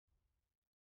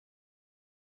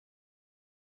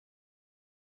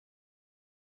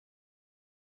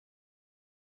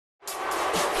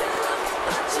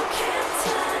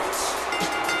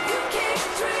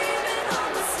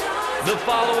The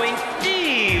following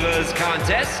Divas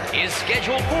contest is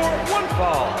scheduled for one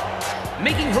fall.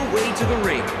 Making her way to the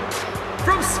ring,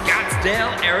 from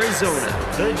Scottsdale, Arizona,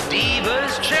 the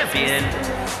Divas champion,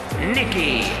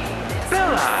 Niki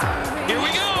Bella. Here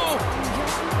we go!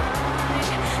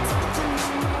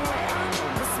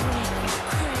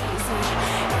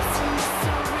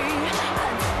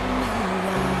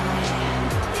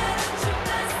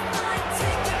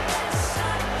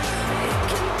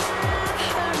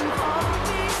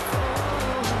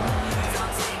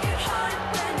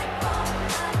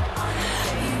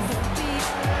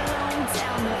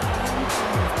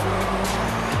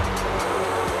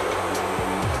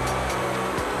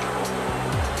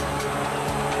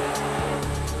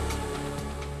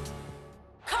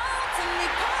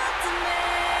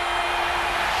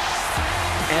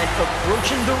 And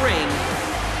approaching the ring,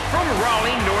 from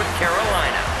Raleigh, North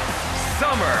Carolina,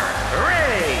 Summer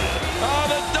Rae. Oh,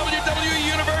 the WWE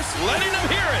Universe letting them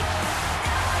hear it.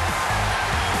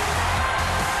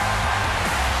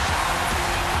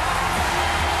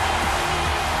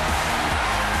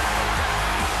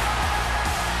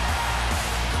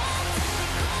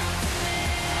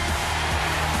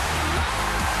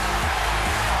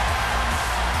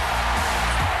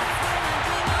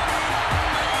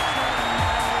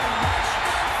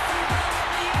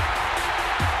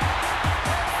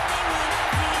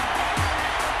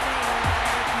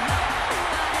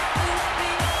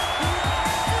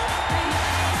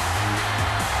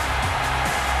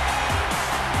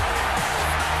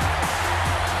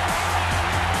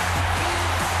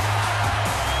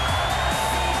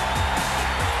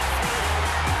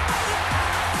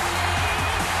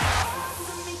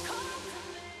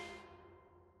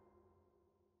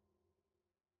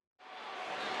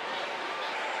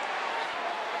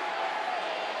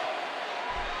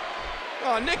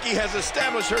 Niki has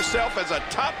established herself as a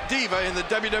top diva in the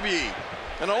WWE,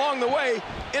 and along the way,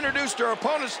 introduced her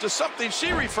opponents to something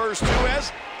she refers to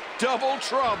as double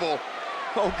trouble.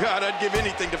 Oh God, I'd give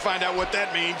anything to find out what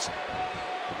that means.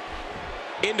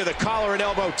 Into the collar and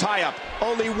elbow tie-up.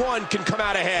 Only one can come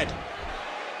out ahead.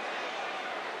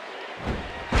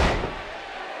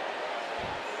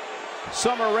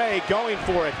 Summer Rae going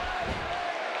for it.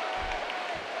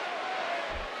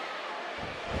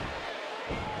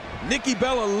 Niki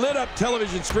Bella lit up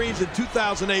television screens in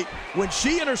 2008 when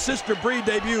she and her sister Brie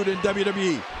debuted in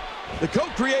WWE. The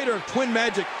co-creator of Twin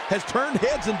Magic has turned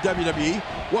heads in WWE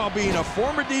while being a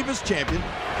former Divas champion,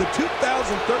 the 2013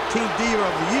 Diva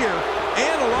of the Year,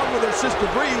 and along with her sister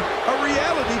Brie, a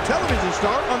reality television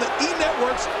star on the E!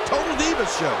 Network's Total Divas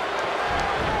show.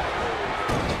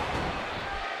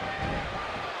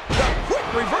 The quick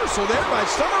reversal there by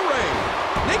Summer Rae.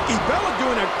 Niki Bella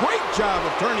doing a great job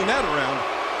of turning that around.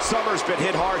 Summer's been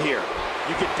hit hard here.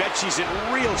 You can bet she's in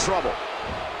real trouble.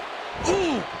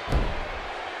 Ooh!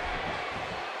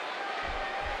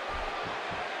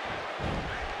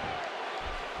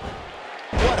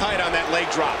 What height on that leg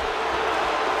drop.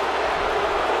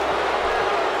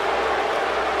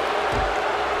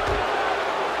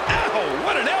 Ow,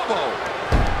 what an elbow!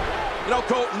 You know,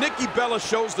 Cole, Niki Bella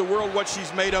shows the world what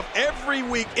she's made of every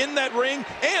week in that ring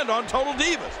and on Total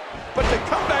Divas. But to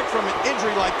come back from an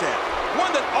injury like that,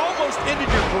 one that almost ended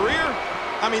your career,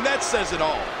 I mean, that says it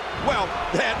all. Well,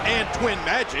 that and Twin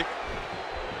Magic.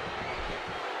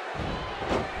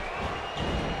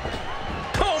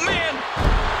 Oh, man!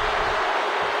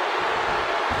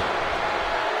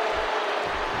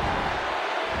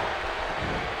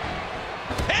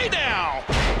 Hey, now!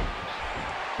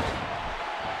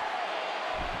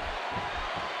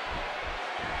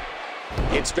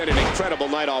 It's been an incredible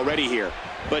night already here.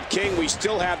 But, King, we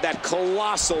still have that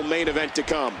colossal main event to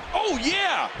come. Oh,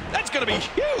 yeah! That's gonna be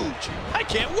huge! I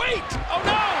can't wait! Oh,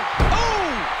 no!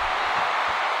 Oh!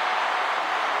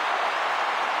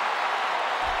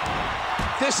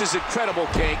 This is incredible,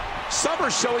 King. Summer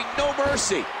showing no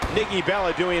mercy. Niki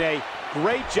Bella doing a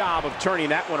great job of turning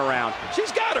that one around.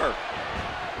 She's got her!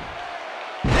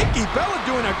 Niki Bella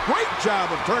doing a great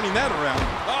job of turning that around.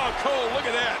 Oh, Cole, look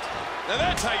at that. Now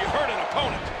that's how you hurt an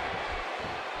opponent.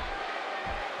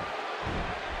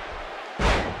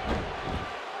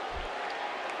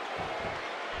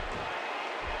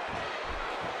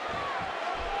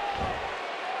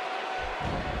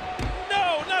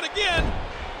 No, not again.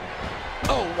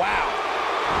 Oh, wow.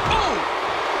 Oh!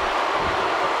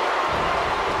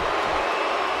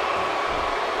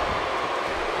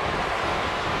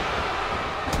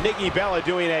 Niki Bella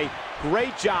doing a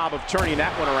great job of turning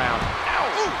that one around. Ow!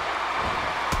 Ooh.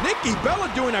 Niki Bella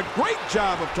doing a great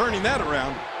job of turning that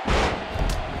around.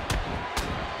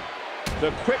 The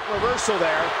quick reversal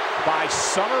there by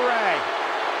Summer Rae.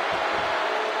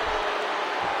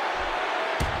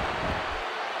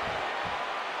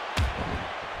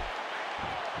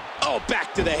 Oh,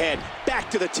 back to the head, back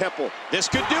to the temple. This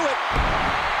could do it.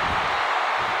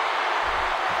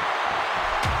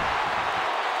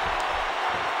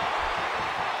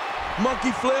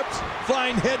 Monkey flips,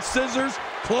 flying head scissors,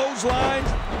 clotheslines,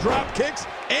 drop kicks,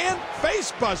 and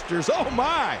face busters. Oh,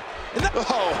 my.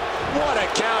 Oh, what a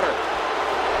counter.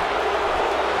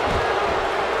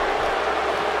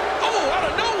 Oh, out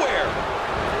of nowhere.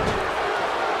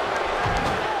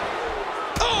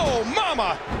 Oh,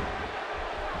 mama.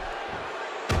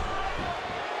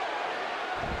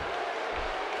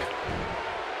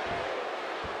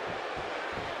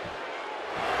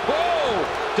 Whoa,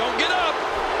 don't get up.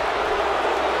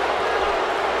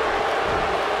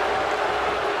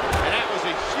 And that was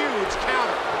a huge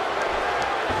counter.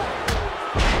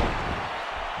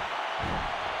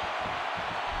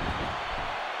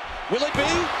 Will it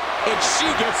be? And she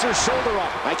gets her shoulder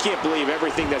up. I can't believe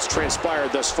everything that's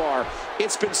transpired thus far.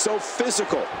 It's been so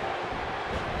physical.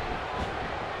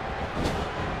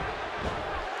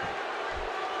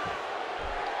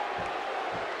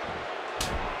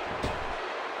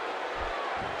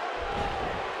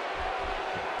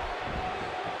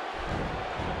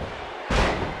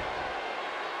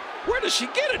 Where does she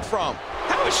get it from?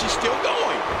 How is she still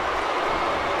going?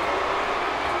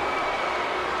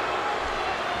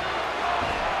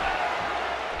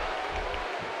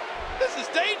 This is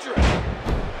dangerous.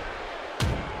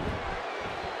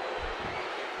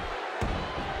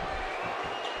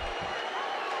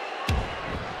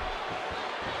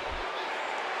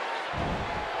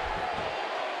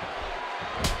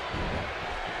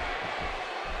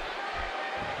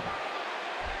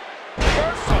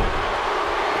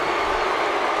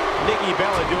 Niki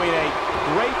Bella doing a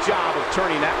great job of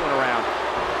turning that one around.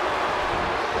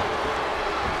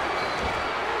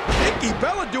 Niki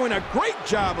Bella doing a great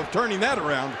job of turning that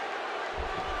around.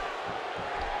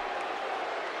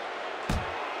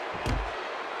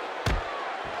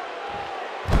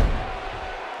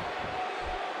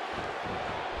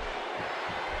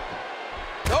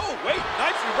 Oh, wait,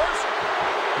 nice reversal.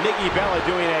 Niki Bella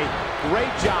doing a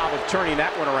great job of turning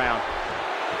that one around.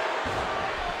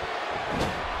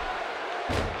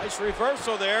 Nice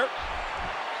reversal there.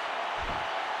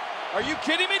 Are you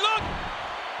kidding me? Look.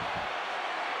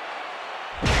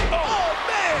 Oh,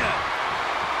 man.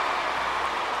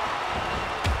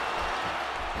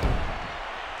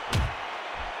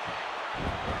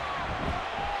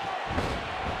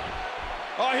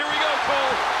 Oh, here we go,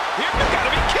 Cole. Here, you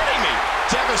gotta be kidding me.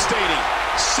 Devastating.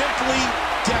 Simply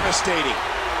devastating.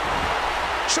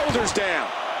 Shoulders down.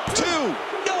 2.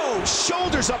 No,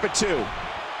 shoulders up at 2.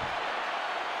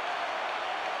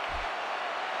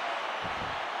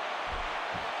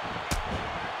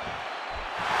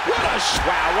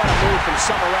 Wow, what a move from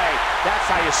Summer Rae. That's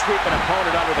how you sweep an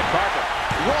opponent under the carpet.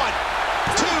 1,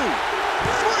 2,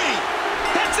 3.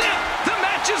 That's it. The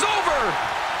match is over.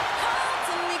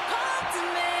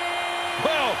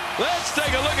 Well, let's take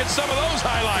a look at some of those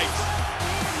highlights.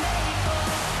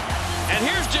 And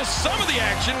here's just some of the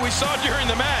action we saw during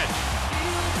the match.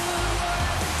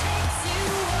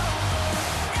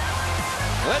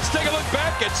 Let's take a look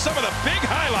back at some of the big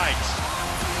highlights.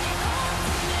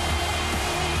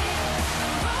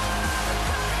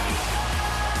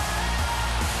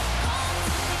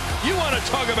 You want to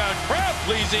talk about crowd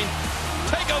pleasing?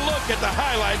 Take a look at the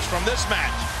highlights from this match.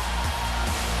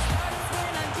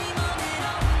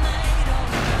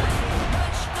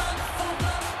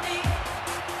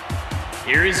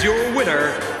 Here is your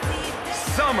winner,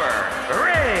 Summer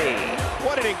Rae.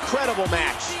 What an incredible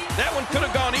match. That one could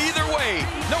have gone either way.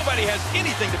 Nobody has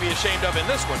anything to be ashamed of in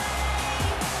this one.